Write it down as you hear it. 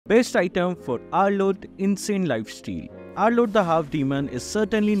Best item for Arlott Insane Lifesteal. Arlott the Half Demon is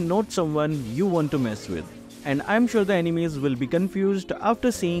certainly not someone you want to mess with, and I'm sure the enemies will be confused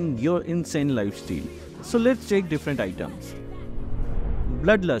after seeing your insane lifesteal. So let's check different items.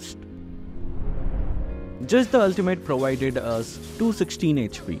 Bloodlust. Just the ultimate provided us 216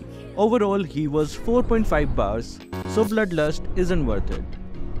 HP. Overall he was 4.5 bars, so Bloodlust isn't worth it.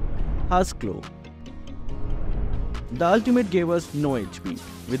 Claw. The ultimate gave us no HP.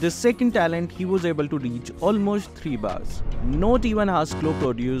 With his second talent, he was able to reach almost 3 bars. Not even Claw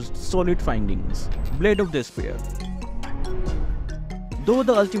produced solid findings. Blade of Despair. Though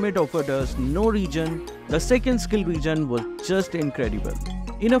the ultimate offered us no regen, the second skill regen was just incredible.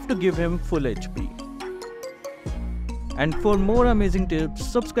 Enough to give him full HP. And for more amazing tips,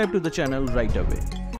 subscribe to the channel right away.